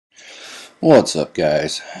What's up,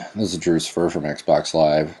 guys? This is Drucifer from Xbox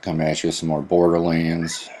Live, coming at you with some more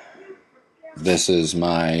Borderlands. This is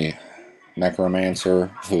my Mechromancer,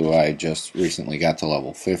 who I just recently got to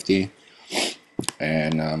level 50,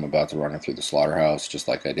 and I'm about to run it through the slaughterhouse, just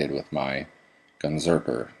like I did with my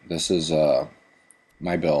Gunzerker. This is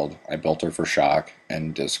my build. I built her for shock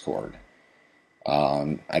and discord.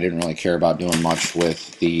 I didn't really care about doing much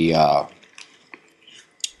with the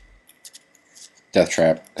death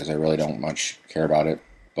trap, because I really don't much care about it,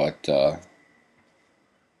 but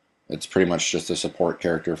it's pretty much just a support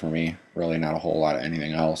character for me, really not a whole lot of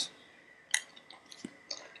anything else.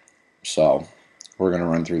 So we're going to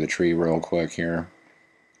run through the tree real quick here,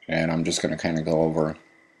 and I'm just going to kind of go over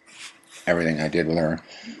everything I did with her.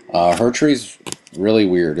 Her tree's really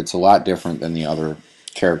weird. It's a lot different than the other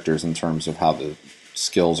characters in terms of how the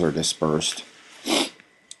skills are dispersed.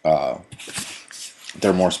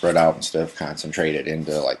 They're more spread out instead of concentrated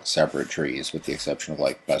into like separate trees, with the exception of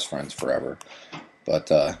like Best Friends Forever.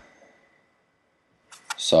 But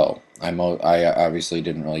so I obviously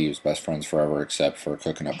didn't really use Best Friends Forever except for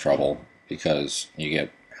cooking up trouble, because you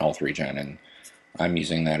get health regen, and I'm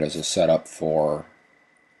using that as a setup for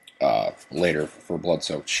later for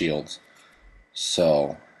blood-soaked shields.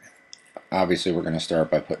 So obviously we're going to start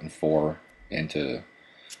by putting 4 into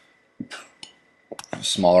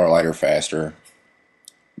smaller, lighter, faster,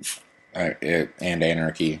 and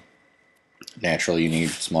anarchy. Naturally, you need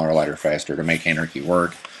smaller, lighter, faster to make anarchy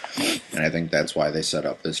work, and I think that's why they set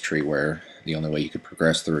up this tree where the only way you could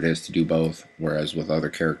progress through it is to do both, whereas with other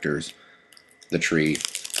characters the tree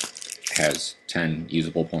has 10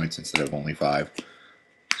 usable points instead of only 5.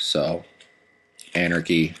 So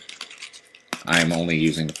anarchy, I'm only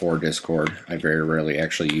using for discord. I very rarely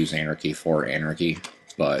actually use anarchy for anarchy,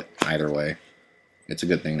 but either way, it's a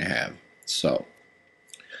good thing to have. So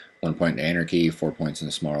 1 point in anarchy, 4 points in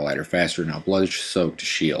the smaller, lighter, faster. Now blood-soaked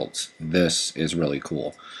shields. This is really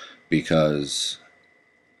cool, because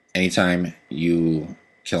anytime you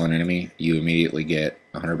kill an enemy, you immediately get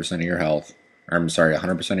 100% of your health. Or, I'm sorry,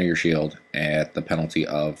 100% of your shield at the penalty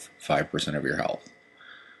of 5% of your health.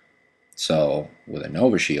 So with a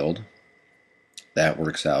Nova shield, that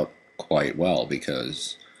works out quite well,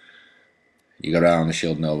 because you go down the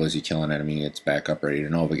shield Novas, you kill an enemy, it's back up ready to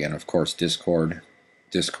Nova again. Of course, Discord,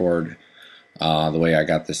 the way I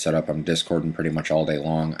got this set up, I'm Discording pretty much all day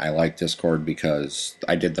long. I like Discord because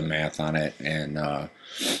I did the math on it, and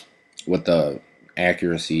with the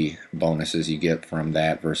accuracy bonuses you get from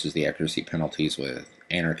that versus the accuracy penalties with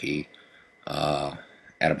Anarchy, at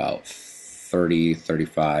about 30,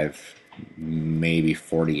 35, maybe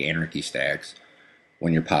 40 Anarchy stacks,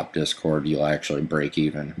 when you pop Discord, you'll actually break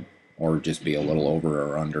even, or just be a little over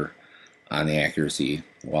or under on the accuracy,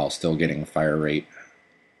 while still getting fire rate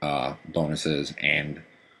bonuses and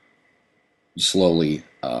slowly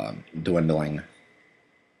dwindling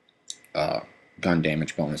gun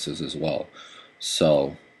damage bonuses as well.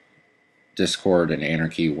 So Discord and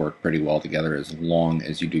Anarchy work pretty well together as long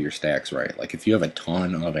as you do your stacks right. Like, if you have a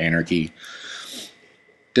ton of Anarchy,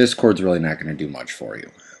 Discord's really not going to do much for you,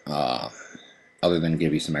 other than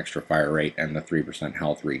give you some extra fire rate and the 3%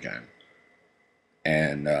 health regen.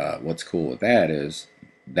 And what's cool with that is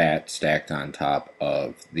that stacked on top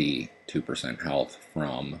of the 2% health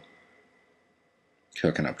from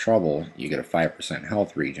cooking up trouble, you get a 5%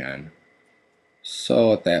 health regen.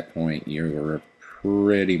 So at that point, you're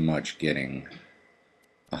pretty much getting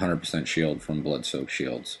 100% shield from blood-soaked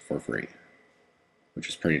shields for free, which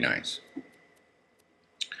is pretty nice.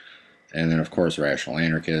 And then, of course, Rational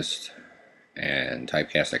Anarchist and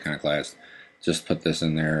Typecast Iconoclast. Just put this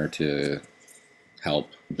in there to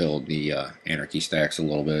help build the Anarchy stacks a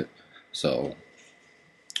little bit, so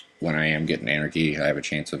when I am getting Anarchy, I have a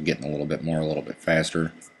chance of getting a little bit more, a little bit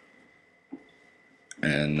faster.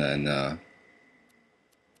 And then,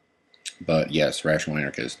 but yes, Rational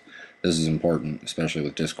Anarchist. This is important, especially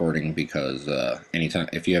with discording, because anytime,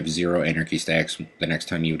 if you have 0 Anarchy stacks, the next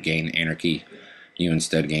time you would gain Anarchy, you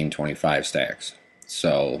instead gain 25 stacks.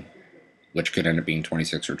 So, which could end up being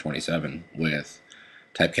 26 or 27 with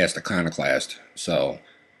Typecast Iconoclast. So,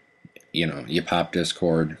 you know, you pop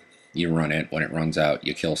Discord, you run it. When it runs out,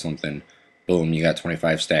 you kill something. Boom, you got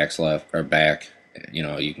 25 stacks left, or back. You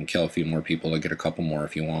know, you can kill a few more people to get a couple more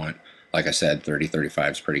if you want. Like I said, 30,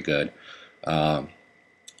 35 is pretty good. And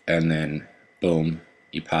then, boom,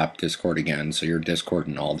 you pop Discord again, so you're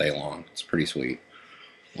Discording all day long. It's pretty sweet.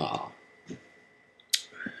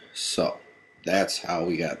 So, that's how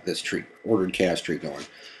we got this tree, ordered cast tree going.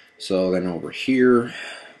 So then over here,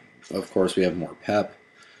 of course, we have more pep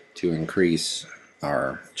to increase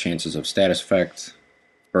our chances of status effects,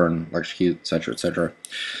 burn, electrocute, etc., etc.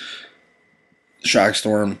 Shock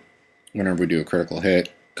Storm, whenever we do a critical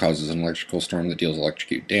hit, causes an electrical storm that deals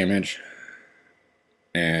electrocute damage,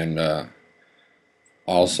 and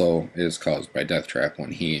also is caused by Death Trap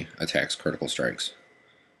when he attacks critical strikes.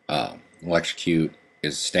 Electrocute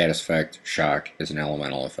is a status effect, Shock is an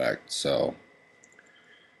elemental effect, so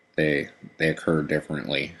they occur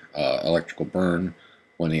differently. Electrical Burn,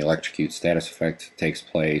 when the electrocute status effect takes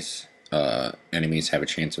place, enemies have a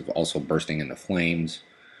chance of also bursting into flames,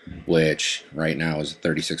 which right now is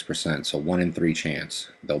 36%, so 1 in 3 chance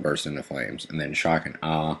they'll burst into flames. And then Shock and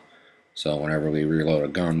Awe, so whenever we reload a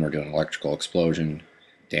gun, we're doing electrical explosion,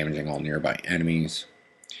 damaging all nearby enemies.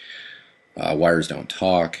 Wires Don't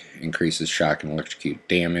Talk increases shock and electrocute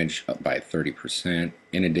damage up by 30%,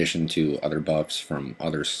 in addition to other buffs from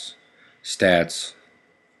other stats,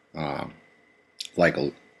 like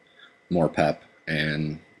more pep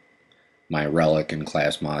and my relic and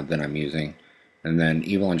class mod that I'm using. And then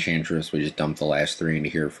Evil Enchantress, we just dump the last 3 into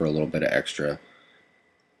here for a little bit of extra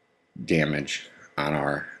damage on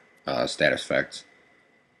our status effects.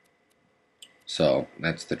 So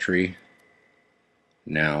that's the tree.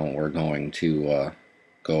 Now we're going to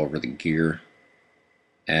go over the gear,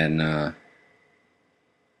 and then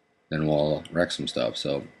we'll wreck some stuff.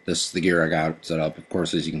 So this is the gear I got set up. Of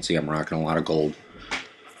course, as you can see, I'm rocking a lot of gold.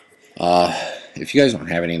 If you guys don't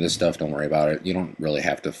have any of this stuff, don't worry about it. You don't really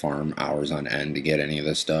have to farm hours on end to get any of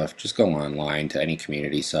this stuff. Just go online to any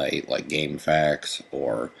community site like GameFAQs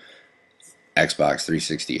or Xbox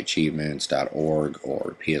 360 Achievements.org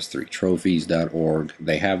or PS3 Trophies.org.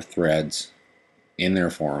 They have threads in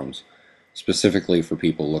their forums specifically for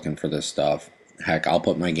people looking for this stuff. Heck, I'll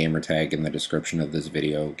put my gamer tag in the description of this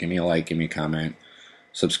video. Give me a like, give me a comment,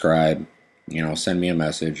 subscribe, send me a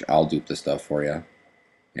message. I'll dupe the stuff for you,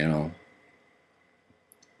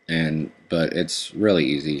 but it's really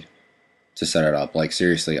easy to set it up. Like,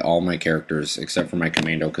 seriously, all my characters except for my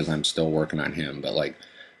commando, because I'm still working on him, but like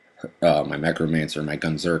my Mechromancer, my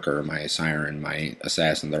Gunzerker, my Siren, my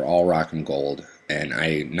assassin, they're all rocking gold, and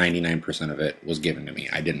 99% of it was given to me.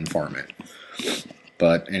 I didn't farm it.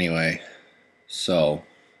 But anyway, so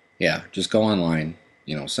yeah, just go online,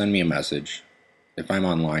 send me a message. If I'm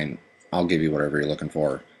online, I'll give you whatever you're looking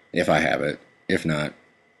for, if I have it. If not,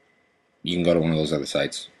 you can go to one of those other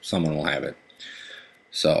sites. Someone will have it.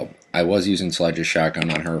 So I was using Sledge's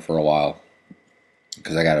shotgun on her for a while,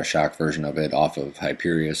 because I got a shock version of it off of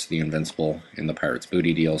Hyperius the Invincible in the Pirate's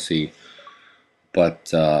Booty DLC.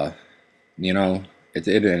 But it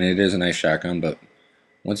is a nice shotgun, but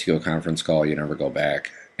once you go conference call, you never go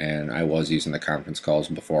back. And I was using the conference calls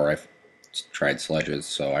before I tried Sledges,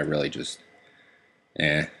 so I really just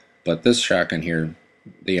But this shotgun here,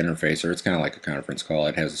 the interfacer, it's kind of like a conference call.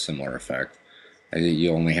 It has a similar effect.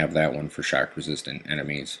 You only have that one for shock resistant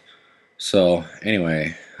enemies. So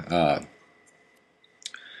anyway, got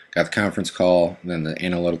the conference call, then the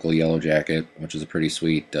analytical yellow jacket, which is a pretty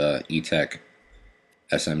sweet E-Tech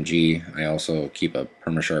SMG. I also keep a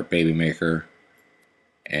permasharp baby maker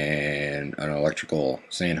and an electrical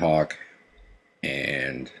sandhawk,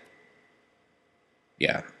 and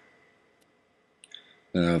yeah.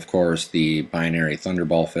 Then of course the binary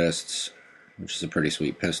thunderball fists, which is a pretty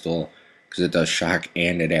sweet pistol because it does shock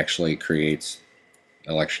and it actually creates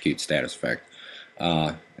electrocute status effect.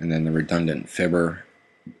 And then the redundant fibber.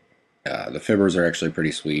 The fibbers are actually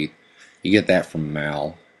pretty sweet. You get that from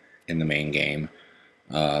Mal in the main game.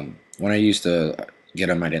 When I used to get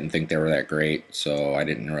them, I didn't think they were that great, so I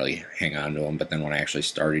didn't really hang on to them. But then when I actually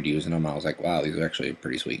started using them, I was like, wow, these are actually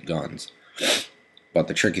pretty sweet guns. But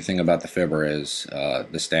the tricky thing about the fibber is the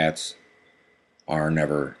stats are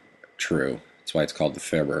never true. That's why it's called the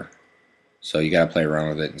fibber. So you gotta play around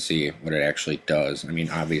with it and see what it actually does. I mean,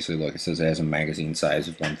 obviously, look, it says it has a magazine size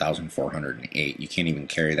of 1,408. You can't even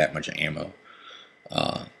carry that much ammo.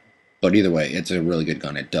 But either way, it's a really good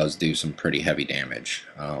gun. It does do some pretty heavy damage.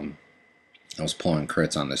 I was pulling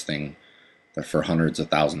crits on this thing for hundreds of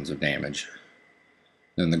thousands of damage.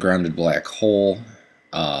 Then the grounded black hole.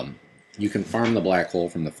 You can farm the black hole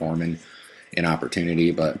from the foreman in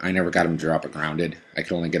Opportunity, but I never got him to drop a grounded. I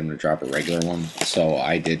could only get him to drop a regular one, so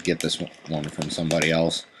I did get this one from somebody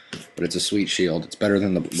else. But it's a sweet shield. It's better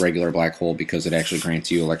than the regular black hole because it actually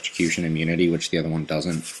grants you electrocution immunity, which the other one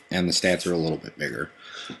doesn't, and the stats are a little bit bigger.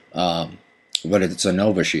 But it's a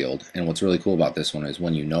Nova shield, and what's really cool about this one is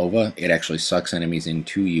when you Nova, it actually sucks enemies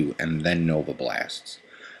into you and then Nova blasts.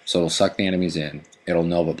 So it'll suck the enemies in, it'll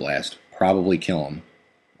Nova blast, probably kill them,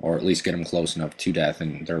 or at least get them close enough to death,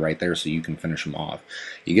 and they're right there so you can finish them off.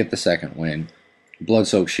 You get the second win.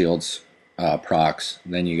 Blood-soaked shields procs,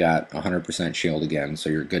 then you got 100% shield again, so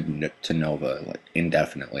you're good to Nova like,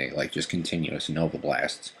 indefinitely, like just continuous Nova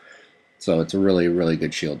blasts. So it's a really, really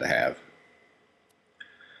good shield to have.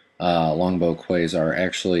 Longbow Quasar,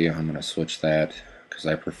 actually, I'm going to switch that because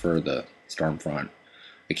I prefer the Stormfront.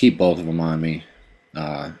 I keep both of them on me.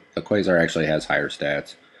 The Quasar actually has higher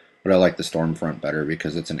stats, but I like the Stormfront better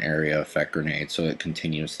because it's an area effect grenade, so it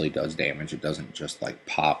continuously does damage. It doesn't just like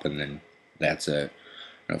pop and then that's it.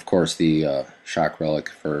 And of course, the Shock Relic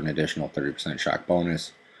for an additional 30% shock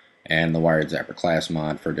bonus, and the Wired Zapper class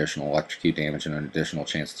mod for additional electrocute damage and an additional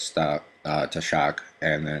chance to stop to shock,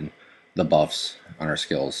 and then the buffs on our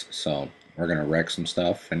skills. So we're gonna wreck some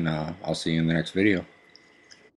stuff, and I'll see you in the next video.